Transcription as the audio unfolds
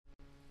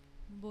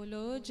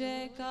बोलो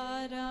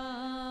जयकारा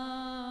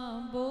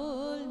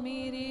बोल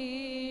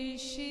मेरे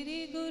श्री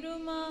गुरु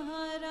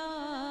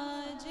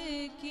महाराज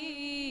की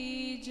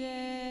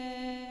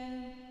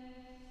जय।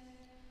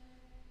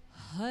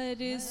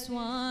 हर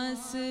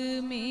श्वास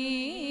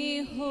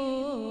में हो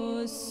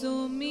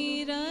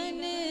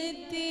सुमिरन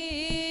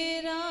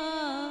तेरा,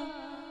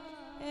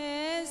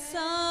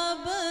 ऐसा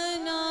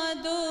बना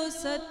दो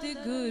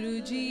सतगुरु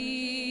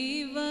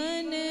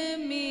जीवन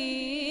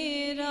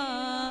मेरा।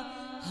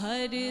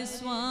 हर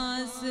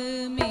श्वास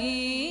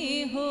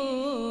में हो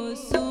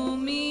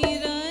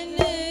सुमिरन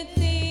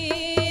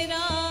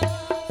तेरा,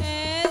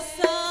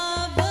 ऐसा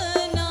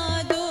बना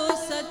दो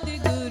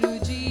सतगुरु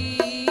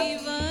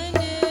जीवन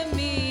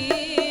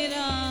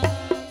मेरा।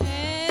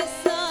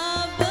 ऐसा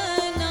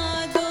बना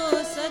दो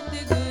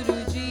सतगुरु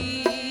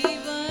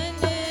जीवन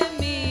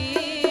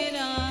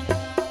मेरा।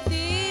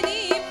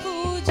 तेरी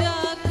पूजा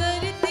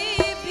करते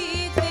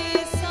बीते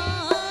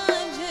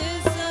सांझ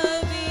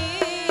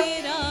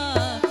सवेरा।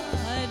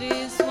 हर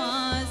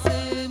श्वास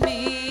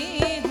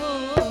में हो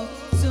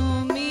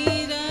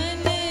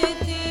सुमिरन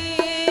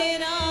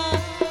तेरा,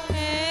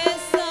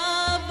 ऐसा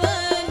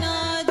बना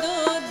दो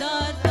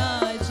दाता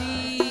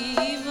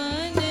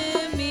जीवन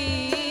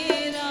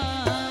मेरा।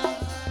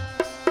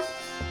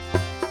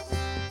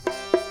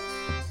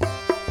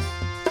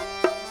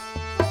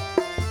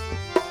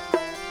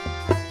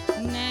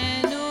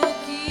 नैनों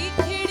की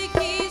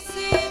खिड़की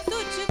से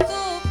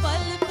तुझको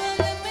पल पल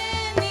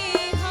मैं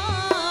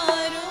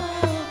निहारूं।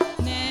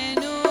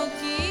 नैनों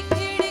की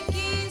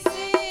खिड़की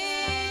से,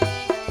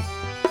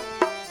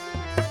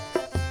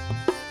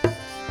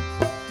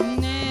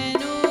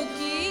 नैनों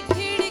की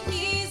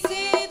खिड़की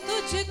से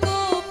तुझको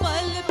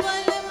पल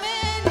पल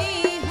मैं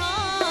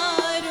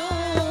निहारूं।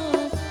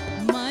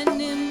 मन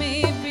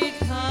में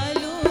बिठा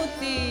लूं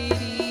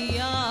तेरी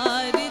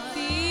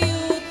आरती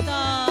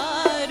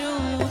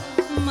उतारूं।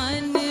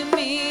 मन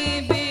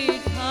में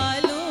बिठा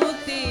लूं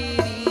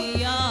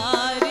तेरी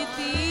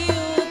आरती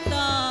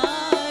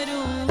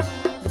उतारूं।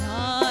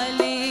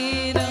 ढाले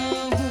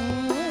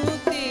रहूं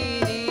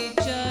तेरे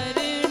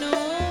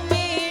चरणों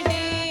में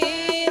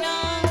डेरा।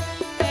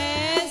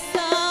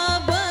 ऐसा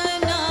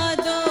बना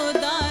दो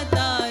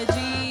दाता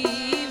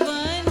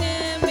जीवन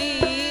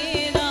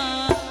मेरा।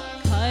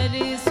 हर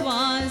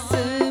श्वास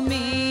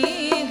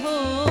में हो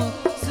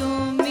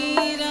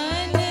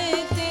सुमिरन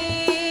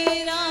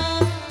तेरा,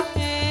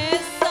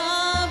 ऐसा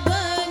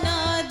बना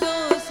दो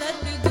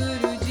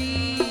सतगुरु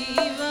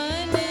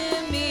जीवन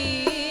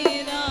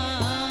मेरा।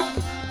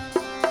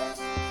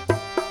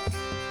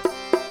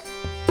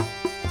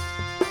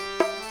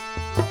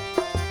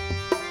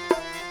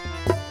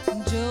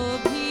 जो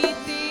भी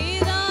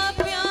तेरा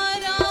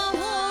प्यारा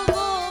हो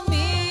वो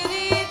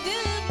मेरे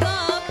दिल का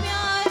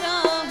प्यारा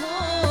हो।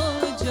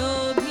 जो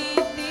भी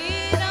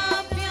तेरा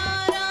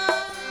प्यारा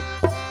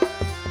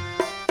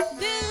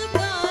दिल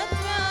का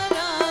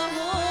प्यारा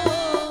हो।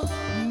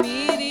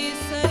 मेरे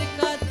सर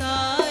का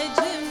ताज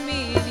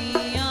मेरी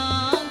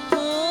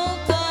आँखों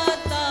का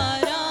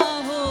तारा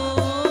हो।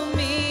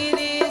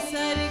 मेरे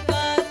सर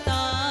का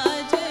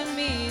ताज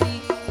मेरी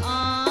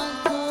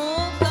आँखों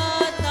का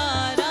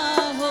तारा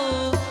हो।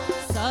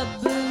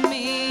 सब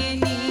में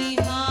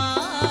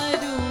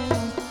निहारूं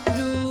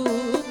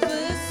रूप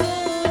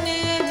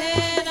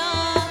सुनहरा।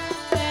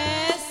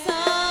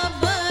 ऐसा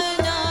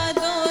बना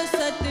दो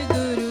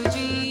सतगुरु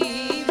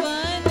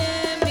जीवन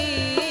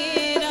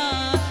मेरा।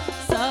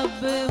 सब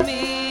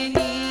में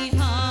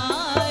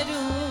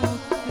निहारूं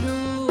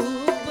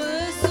रूप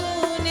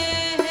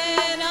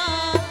सुनहरा।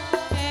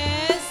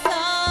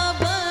 ऐसा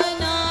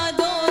बना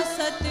दो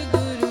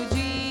सतगुरु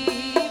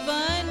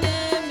जीवन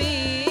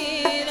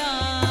मेरा।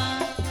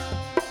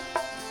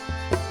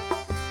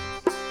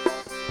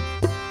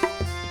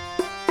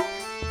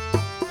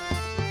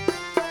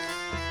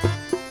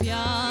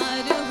 प्यार